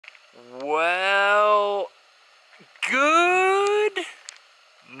Well, good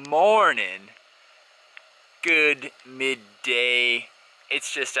morning, good midday.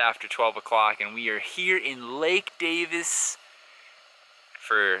 It's just after 12 o'clock and we are here in Lake Davis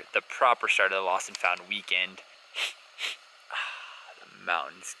for the proper start of the Lost and Found weekend. The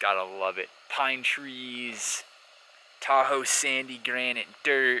mountains, gotta love it. Pine trees, Tahoe sandy granite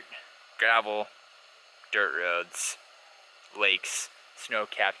dirt, gravel, dirt roads, lakes,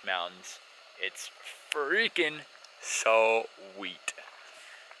 snow-capped mountains. It's freaking so sweet.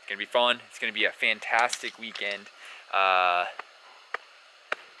 It's gonna be fun. It's gonna be a fantastic weekend. Yeah,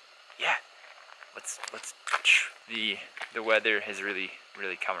 let's the weather has really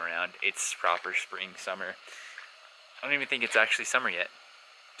come around. It's proper spring, summer. I don't even think it's actually summer yet.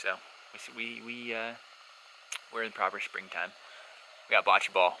 So we're in proper springtime. We got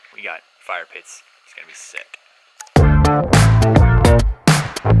bocce ball. We got fire pits. It's gonna be sick.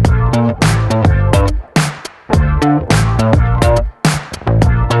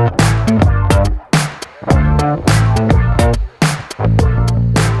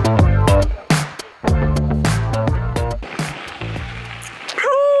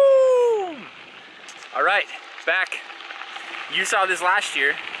 All right, back. You saw this last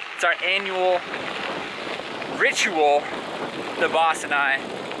year. It's our annual ritual. The boss and I,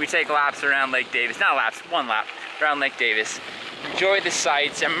 we take laps around Lake Davis. Not laps, one lap around Lake Davis. Enjoy the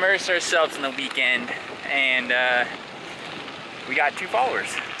sights, immerse ourselves in the weekend, and we got 2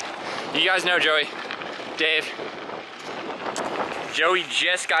 followers. You guys know Joey, Dave. Joey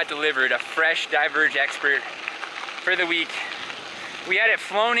just got delivered a fresh Diverge Expert for the week. We had it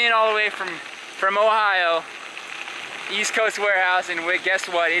flown in all the way from Ohio, East Coast warehouse, and guess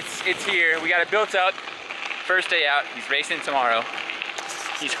what? It's here. We got it built up. First day out. He's racing tomorrow.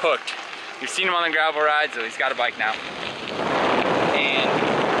 He's hooked. You've seen him on the gravel ride, so he's got a bike now. And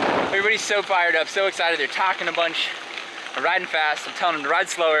everybody's so fired up, so excited. They're talking a bunch. I'm riding fast. I'm telling them to ride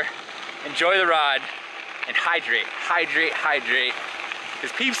slower, enjoy the ride, and hydrate. Hydrate.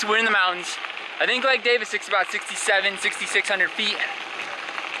 Because peeps, we're in the mountains. I think Lake Davis is about 6,700, 6,600 feet.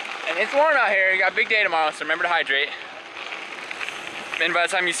 And it's warm out here. You got a big day tomorrow, so remember to hydrate. And by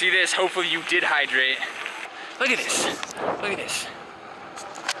the time you see this, hopefully you did hydrate. Look at this. Look at this.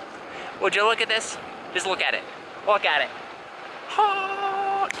 Would you look at this? Just look at it. Look at it.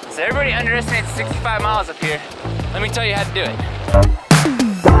 Oh. So everybody underestimates 65 miles up here. Let me tell you how to do it.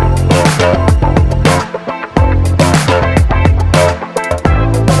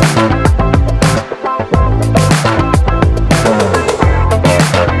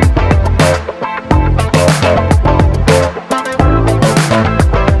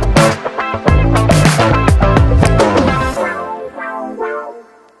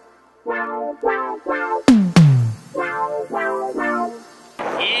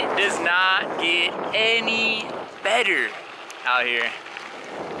 Out here,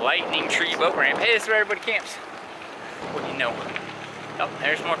 lightning tree boat ramp. Hey, this is where everybody camps. What do you know? Oh,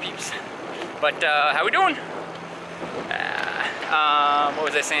 there's more peeps. But how we doing? What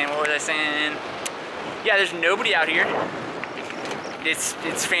was I saying? Yeah, there's nobody out here.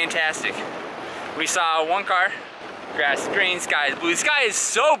 It's fantastic. We saw one car. Grass is green, sky is blue. The sky is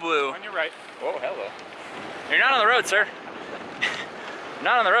so blue. On your right. Oh, hello. You're not on the road, sir.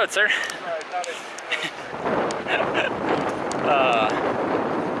 Not on the road, sir. No, it's not it.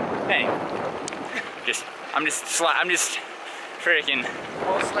 Hey, I'm just freaking.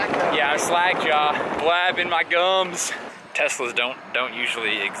 Yeah, I'm slack jaw, blabbing my gums. Teslas don't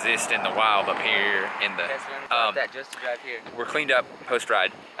usually exist in the wild up here in the. That just to drive here. We're cleaned up post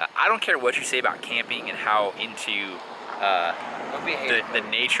ride. I don't care what you say about camping and how into the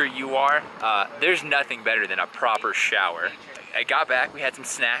nature you are. There's nothing better than a proper shower. I got back. We had some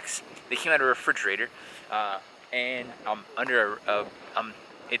snacks. They came out of a refrigerator. And I'm under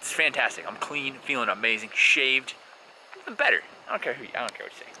it's fantastic. I'm clean, feeling amazing, shaved. Nothing better. I don't care what you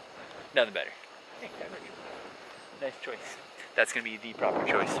say. Nothing better. Hey, nice choice. That's gonna be the proper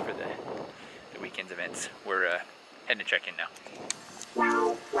choice for the weekend's events. We're heading to check in now.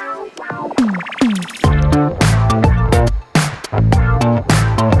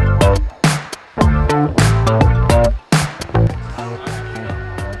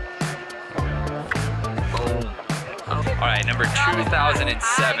 Alright, number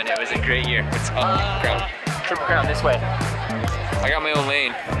 2007. It was a great year. It's up, crown. Triple crown this way. I got my own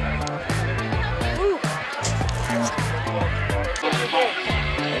lane. Woo.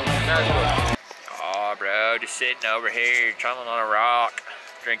 Oh, bro, just sitting over here, chilling on a rock,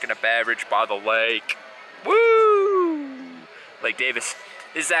 drinking a beverage by the lake. Woo! Lake Davis.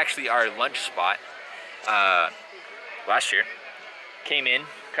 This is actually our lunch spot. Last year, came in,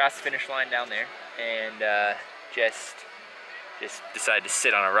 crossed the finish line down there, and just decided to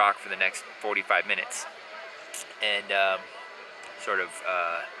sit on a rock for the next 45 minutes and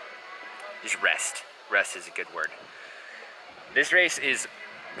just rest. Rest is a good word. This race is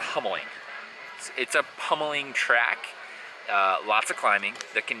pummeling. It's a pummeling track. Lots of climbing.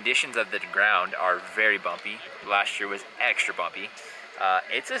 The conditions of the ground are very bumpy. Last year was extra bumpy.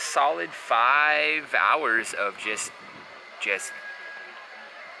 It's a solid 5 hours of just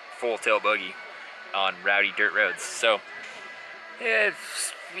full tilt boogie on rowdy dirt roads. So yeah,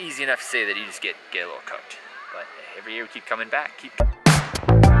 it's easy enough to say that you just get a little cooked. But every year we keep coming back.